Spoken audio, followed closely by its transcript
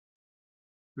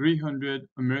300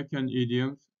 American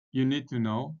Idioms You Need to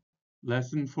Know.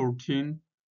 Lesson 14,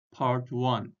 Part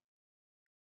 1.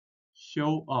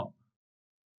 Show up.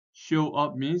 Show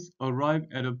up means arrive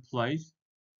at a place,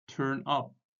 turn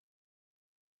up.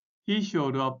 He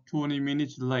showed up 20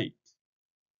 minutes late.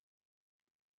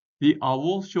 The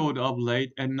owl showed up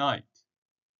late at night.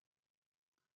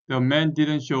 The man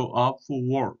didn't show up for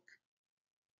work.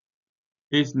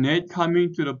 Is Nate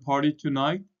coming to the party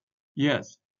tonight?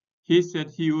 Yes, he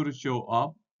said he would show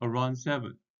up around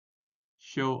 7.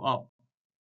 Show up.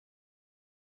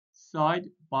 Side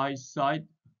by side.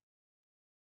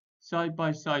 Side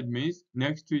by side means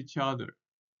next to each other.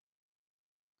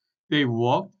 They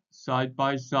walked side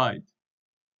by side.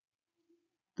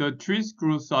 The trees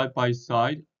grew side by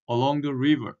side along the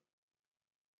river.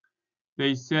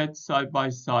 They sat side by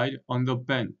side on the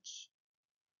bench.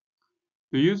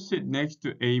 Do you sit next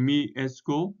to Amy at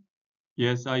school?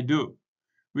 Yes, I do.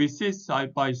 We sit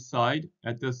side by side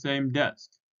at the same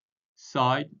desk.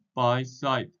 Side by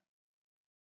side.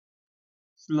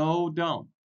 Slow down.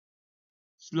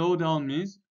 Slow down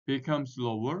means become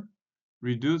slower,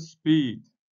 reduce speed.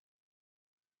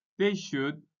 They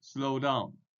should slow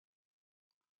down.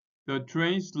 The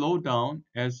train slowed down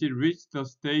as it reached the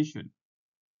station.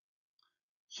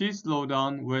 She slowed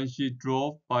down when she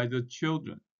drove by the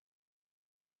children.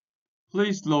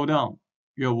 Please slow down.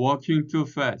 You're walking too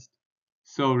fast.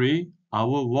 Sorry, I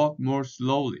will walk more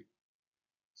slowly.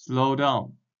 Slow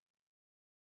down.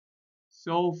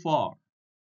 So far.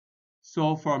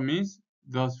 So far means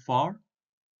thus far,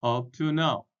 up to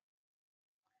now.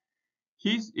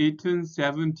 He's eaten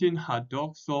 17 hot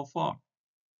dogs so far.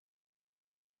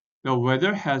 The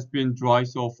weather has been dry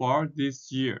so far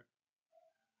this year.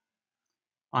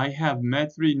 I have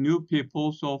met 3 new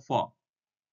people so far.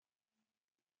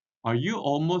 Are you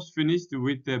almost finished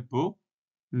with that book?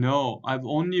 No, I've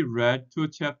only read 2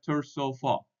 chapters so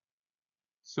far.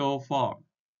 So far.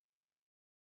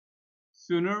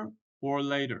 Sooner or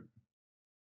later.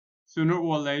 Sooner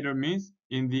or later means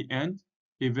in the end,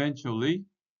 eventually,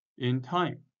 in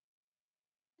time.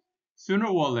 Sooner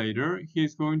or later,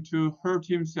 he's going to hurt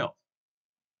himself.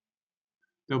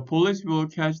 The police will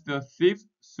catch the thief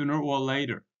sooner or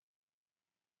later.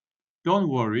 Don't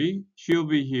worry, she'll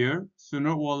be here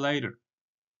sooner or later.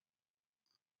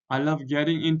 I love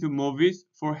getting into movies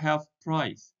for half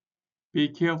price. Be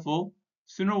careful,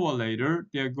 sooner or later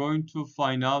they're going to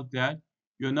find out that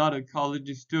you're not a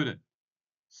college student.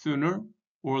 Sooner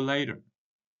or later.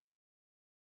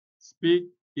 Speak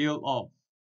ill of.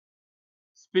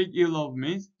 Speak ill of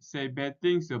means say bad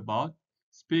things about,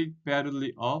 speak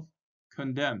badly of,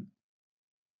 condemn.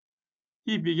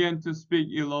 He began to speak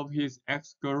ill of his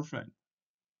ex-girlfriend.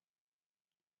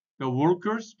 The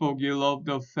workers spoke ill of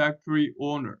the factory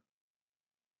owner.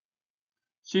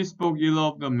 She spoke ill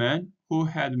of the man who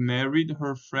had married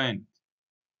her friend.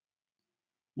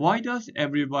 Why does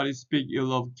everybody speak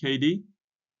ill of Katie?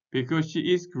 Because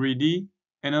she is greedy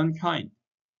and unkind.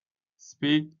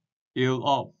 Speak ill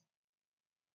of.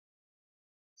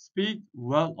 Speak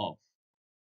well of.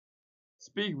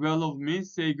 Speak well of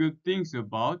means say good things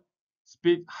about,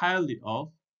 speak highly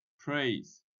of,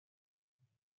 praise.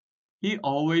 He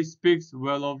always speaks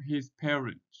well of his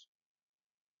parents.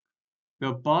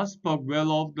 The boss spoke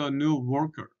well of the new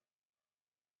worker.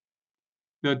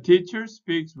 The teacher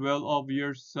speaks well of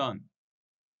your son.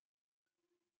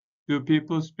 Do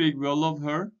people speak well of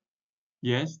her?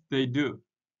 Yes, they do.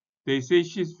 They say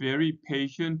she's very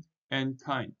patient and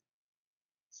kind.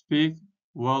 Speak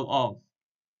well of.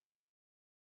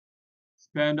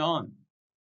 Spend on.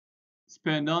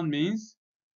 Spend on means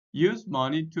use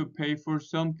money to pay for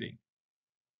something.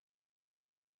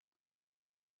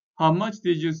 How much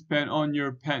did you spend on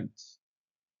your pants?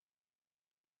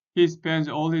 He spends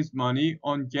all his money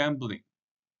on gambling.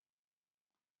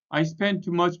 I spent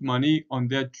too much money on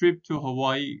that trip to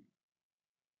Hawaii.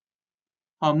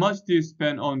 How much do you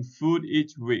spend on food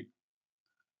each week?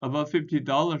 About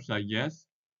 $50, I guess.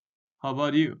 How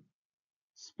about you?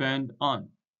 Spend on.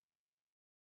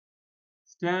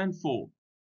 Stand for.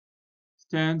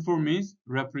 Stand for means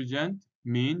represent,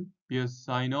 mean, be a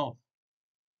sign of.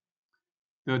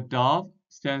 The dove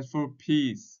stands for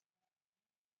peace.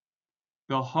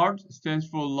 The heart stands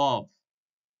for love.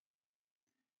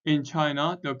 In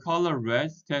China, the color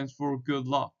red stands for good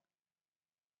luck.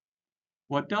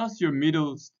 What does your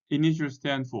middle initial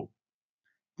stand for?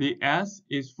 The S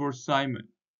is for Simon.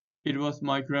 It was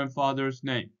my grandfather's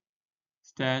name.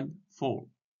 Stand for.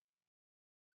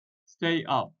 Stay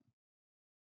up.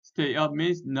 Stay up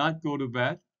means not go to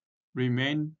bed,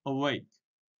 remain awake.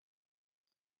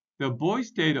 The boy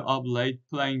stayed up late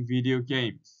playing video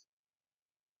games.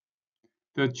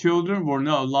 The children were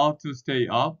not allowed to stay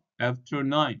up after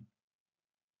 9.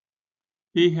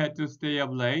 He had to stay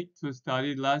up late to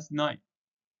study last night.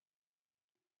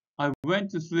 I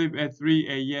went to sleep at 3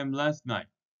 a.m. last night.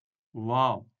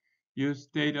 Wow, you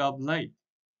stayed up late.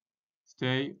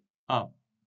 Stay up.